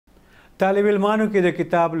طالب علمانو کې د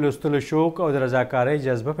کتاب لوستلو شوق او د رضاکارۍ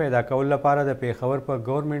جذبه پیدا کولو لپاره د پېښور په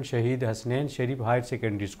گورنمنٹ شهید حسنین شریف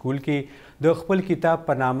هائیرسکینډي سکول کې د خپل کتاب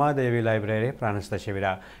په نامه د یوې لائبریری پرانسته شوې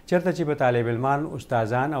ده، چېرته چې به طالب علمان،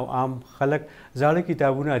 استادان او عام خلک زاړه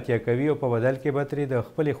کتابونه اتیا کوي او په بدل کې به ترې د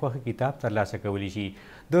خپلې خوښې کتاب ترلاسه کولی شي.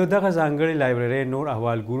 د دغه ځانګړې لائبریری نور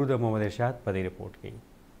احوال ګورو د محمد ارشاد په دې رپورټ کې.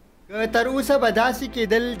 تر اوسه به داسې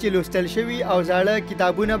کېدل چې لوستل شوي او زاړه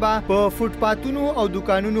کتابونه به په فوټپاتونو او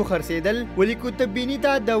دوکانونو خرڅېدل، ولې کتاببیني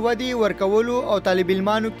ته د ودې ورکولو او طالب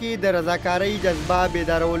علمانو کې د رضاکارۍ جذبه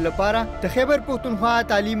بیدارولو لپاره د خیبر پښتونخوا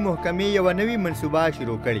تعلیم محکمې یوه نوې منصوبه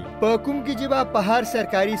شروع کړې، په کوم کې چې به په هر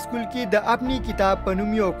سرکاري سکول کې د اپنی کتاب په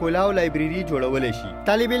نوم یو کولاو لایبرري جوړولی شي.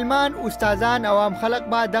 طالب علمان، استادان او عام خلک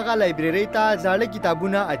به دغه لایبرري ته زاړه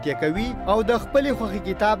کتابونه اتیا کوي او د خپلې خوښې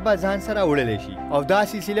کتاب به ځان سره وړلی شي او دا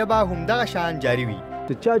سلسله به همدغه شان جاری وي.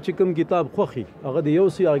 چا چې کوم کتاب خوښي هغه د یو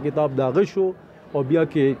څه هغه کتاب د هغه شو او بیا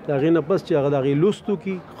کې د هغې نه پس چې هغه د هغې لوستو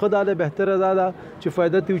کي ښه دا ده، بهتره دا ده چې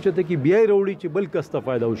فایده ترې اوچته کړي، بیا یې راوړي چې بل کس ته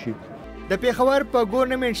فایده وشي. د پېښور په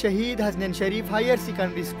گورنمنٹ شهید حسنین شریف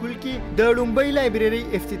هائیرسکینډي سکول کې د لومبۍ لایبرري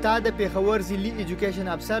افتتاح د پېښور ضلعي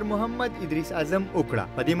ایجوکیشن افسر محمد ادریس اعظم وکړه.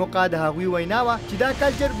 په دې موقع د هغوی وینا وه چې دا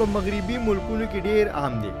کلچر په مغربي ملکونو کې ډېر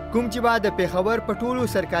عام دی، کوم چې به د پېښور په ټولو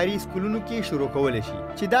سرکاري سکولونو کې شروع کولی شي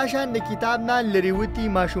چې دا شان د کتاب نه لرې وتي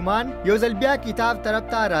ماشومان یو ځل بیا کتاب طرف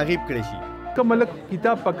ته راغیب کړی شي. کوم ملک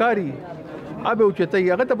کتاب پکاري اب اوچته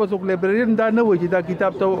هغه ته په څوک لایبررین دا نه وایي چې دا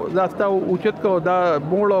کتاب ته دا ستا اوچت کو، دا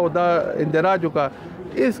موړ او دا اندراج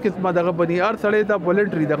وکړه، اس قسمه دغه بني هر سړی دا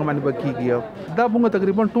والنټري دغه باندې به کېږي. دا موږ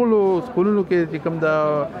تقریبا ټولو سکولونو کې چې کوم د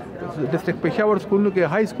ډسټرکټ پشاور سکولونو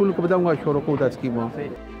کې هائی سکولونو کې به دا موږ شروع کوو دا سکیم.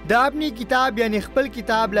 د اپنی کتاب یعنی خپل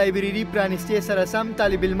کتاب لایبرري پرانستې سره سم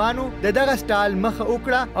طالب علمانو د دغه سټال مخه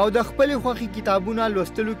وکړه او د خپلې خوښې کتابونه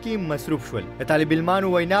لوستلو کې مصروف شول. د طالب علمانو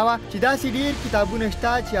وینا وه چې داسې ډېر کتابونه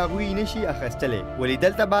شته چې هغوی نشي اخیستلی، ولې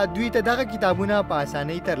دلته به دوی ته دغه کتابونه په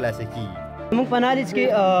اسانۍ ترلاسه کیږي. موږ په نالج کې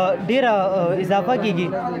ډېره اضافه کیږي،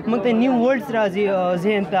 موږ ته نیو ورډز راځي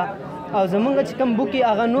ذهن ته او زمونږ چې کوم بوک کې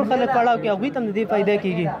هغه نور خلک پړاو کې هغوی ته هم د دې فایده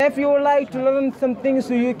کیږي. If you would like to learn something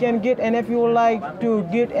so you can get, and if you would like to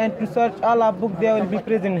get and to search all our book they will be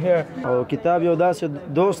present here. او کتاب یو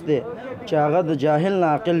داسې دوست دی چې هغه د جاهل نه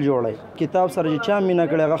عاقل جوړی. کتاب سره چې چا مینه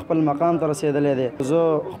کړې هغه خپل مقام ته رسېدلی دی.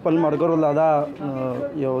 زه خپل ملګرو له دا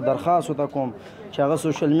یو درخواست ورته کوم چې هغه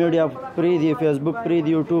سوشل میډیا پرېږدي، فیسبوک پرېږدي،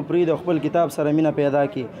 یوټیوب پرېږدي، خپل کتاب سره مینه پیدا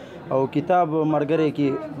کړي او کتاب ملګری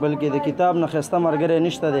کړي، بلکې د کتاب نه ښایسته ملګری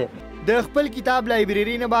نشته دی. د خپل کتاب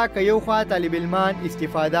لایبرري نه به که یو خوا طالب علمان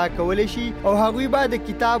استفاده کولی شي او هغوی به د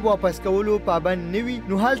کتاب واپس کولو پابند نه وي،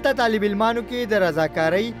 نو هلته طالب علمانو کې د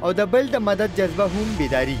رضاکارۍ او د بل د مدد جذبه هم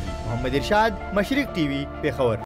بیداریږي. محمد ارشاد، مشرق ټي وي، پېښور.